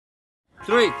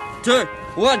3, 2,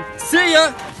 1, see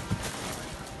ya!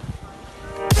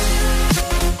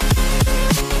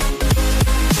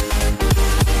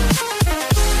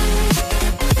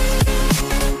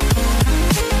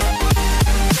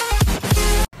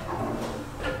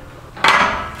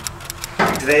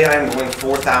 Today I am going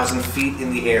 4,000 feet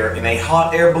in the air in a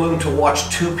hot air balloon to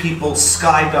watch two people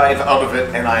skydive out of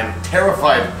it, and I'm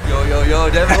terrified. Yo,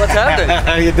 Devin, what's happening?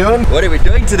 How you doing? What are we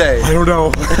doing today? I don't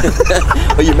know.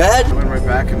 Are you mad? I went right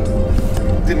back and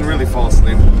didn't really fall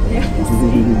asleep.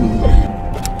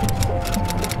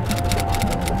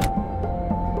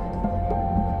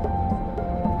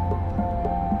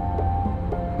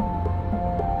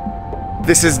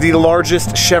 This is the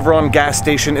largest Chevron gas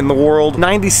station in the world.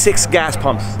 96 gas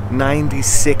pumps.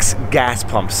 96 gas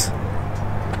pumps.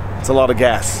 It's a lot of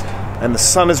gas. And the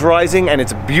sun is rising and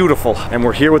it's beautiful. And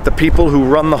we're here with the people who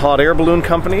run the hot air balloon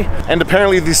company. And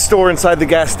apparently the store inside the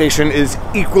gas station is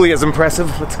equally as impressive.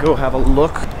 Let's go have a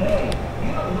look.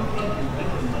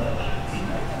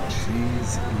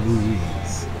 Jeez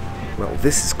Louise. Well,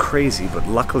 this is crazy, but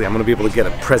luckily I'm gonna be able to get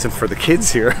a present for the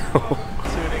kids here.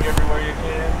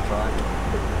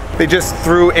 They just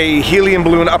threw a helium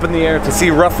balloon up in the air to see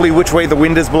roughly which way the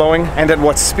wind is blowing and at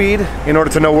what speed in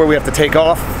order to know where we have to take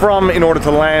off from in order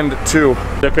to land to.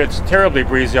 If it's terribly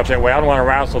breezy up that way, I don't want to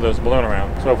wrestle this balloon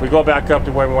around. So if we go back up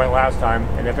to where we went last time,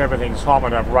 and if everything's calm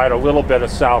enough, ride a little bit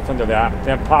of south into that,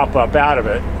 then pop up out of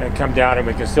it and come down, and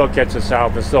we can still catch the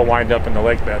south and still wind up in the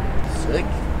lake bed. Sick.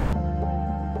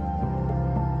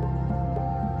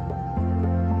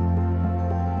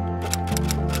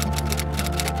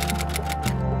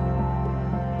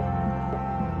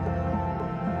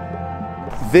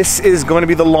 This is going to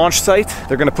be the launch site.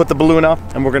 They're going to put the balloon up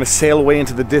and we're going to sail away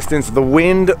into the distance. The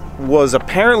wind was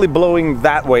apparently blowing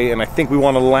that way, and I think we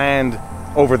want to land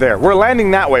over there. We're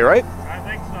landing that way, right? I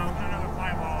think so. Another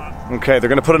 5 ball up. Okay, they're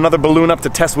going to put another balloon up to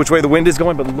test which way the wind is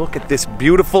going, but look at this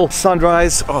beautiful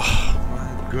sunrise. Oh,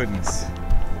 my goodness.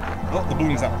 Oh, the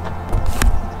balloon's up.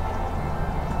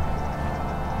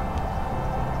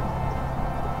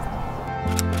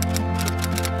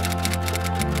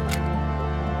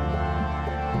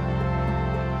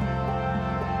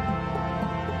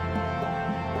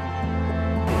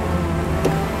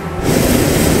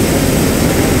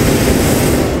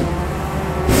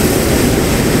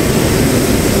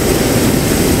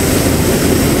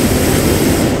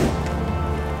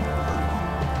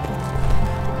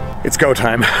 It's go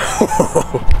time.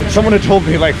 Someone had told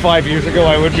me like 5 years ago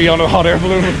I would be on a hot air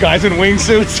balloon with guys in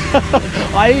wingsuits.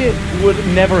 I would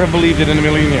never have believed it in a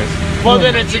million years. Well,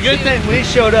 then it's a good thing we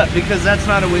showed up, because that's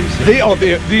not a wingsuit.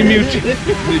 The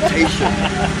mutation.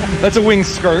 That's a wing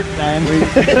skirt, man.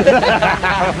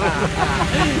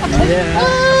 Yeah.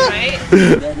 Right?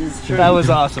 That is true. That was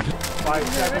awesome. 5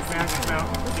 seconds, magic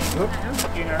mountain.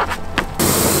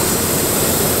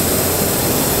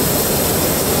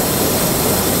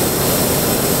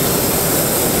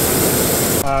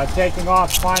 Taking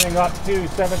off, climbing up to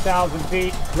 7,000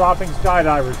 feet, dropping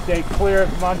skydivers. Stay clear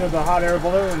from under the hot air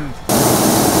balloon.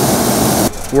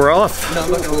 We're off. No,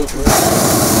 I'm not gonna go for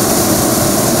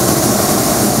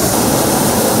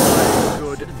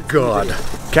it. Good God.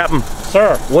 Captain.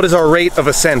 Sir. What is our rate of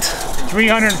ascent?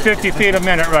 350 feet a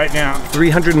minute right now.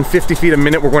 350 feet a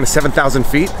minute, we're going to 7,000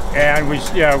 feet? And we're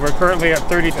currently at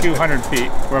 3,200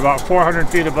 feet. We're about 400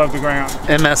 feet above the ground.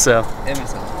 MSL.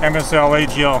 MSL,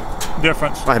 AGL,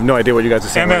 difference. I have no idea what you guys are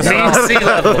saying. MSL, Sea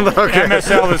level. Okay.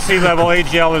 MSL is sea level,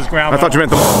 AGL is ground I thought you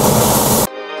meant the...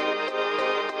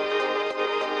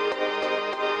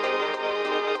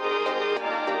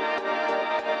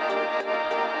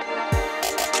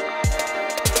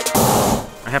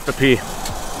 I have to pee.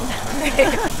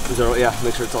 Is there, yeah,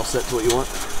 make sure it's all set to what you want.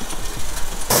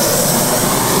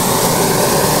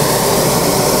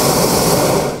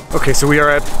 Okay, so we are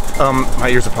at, my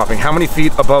ears are popping. How many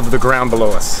feet above the ground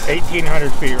below us?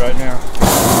 1,800 feet right now.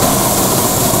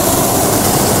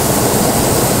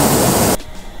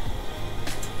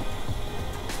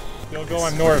 Still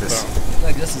going north though.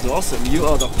 Like, this is awesome. You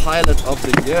are the pilot of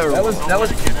the year. That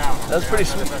was pretty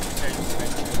sweet.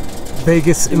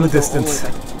 Vegas in the distance.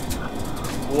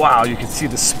 Wow, you can see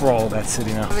the sprawl of that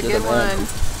city now. Have a good one.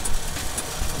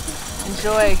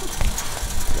 Enjoy.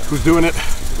 Who's doing it?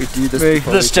 We do this.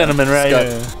 This gentleman right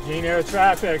here. Gene air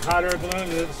traffic, hot air balloon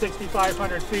is at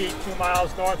 6,500 feet, 2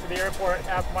 miles north of the airport,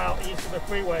 half mile east of the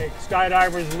freeway.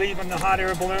 Skydivers leaving the hot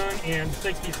air balloon in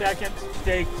 60 seconds.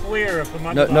 Stay clear from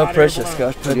under the hot air balloon. No pressure,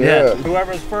 Scott. Yeah.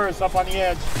 Whoever's first up on the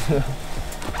edge.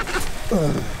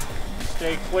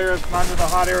 Stay clear from under the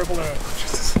hot air balloon.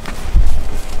 Jesus.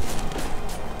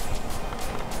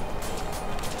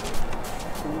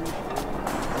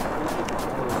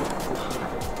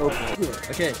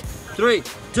 Okay, 3,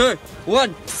 2,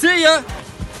 1, see ya!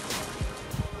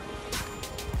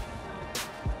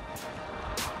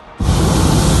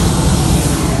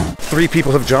 Three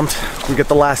people have jumped. We get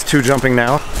the last two jumping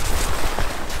now.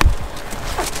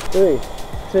 3,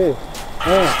 2,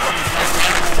 1.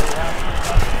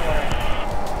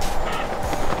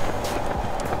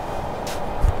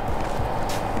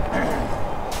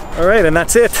 All right, and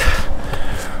that's it.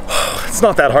 It's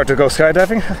not that hard to go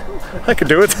skydiving. I could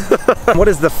do it. What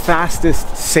is the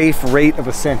fastest safe rate of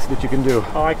ascent that you can do?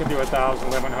 Oh, I can do 1,000,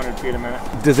 1,100 feet a minute.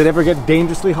 Does it ever get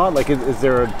dangerously hot? Like, is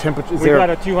there a temperature? We've got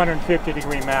a 250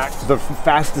 degree max. The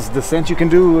fastest descent you can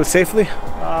do safely?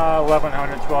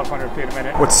 1,100, 1,200 feet a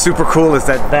minute. What's super cool is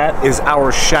that is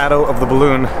our shadow of the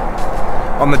balloon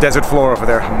on the desert floor over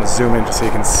there. I'm gonna zoom in just so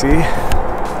you can see.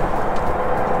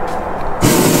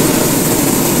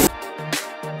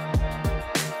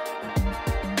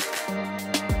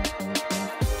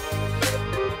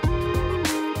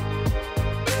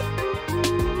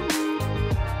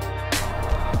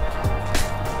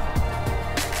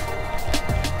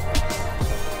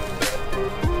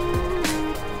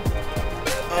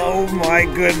 Oh my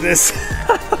goodness.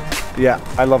 Yeah,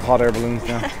 I love hot air balloons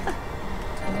now.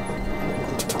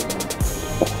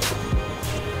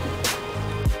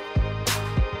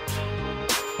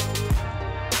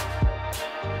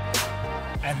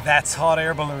 And that's hot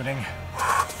air ballooning.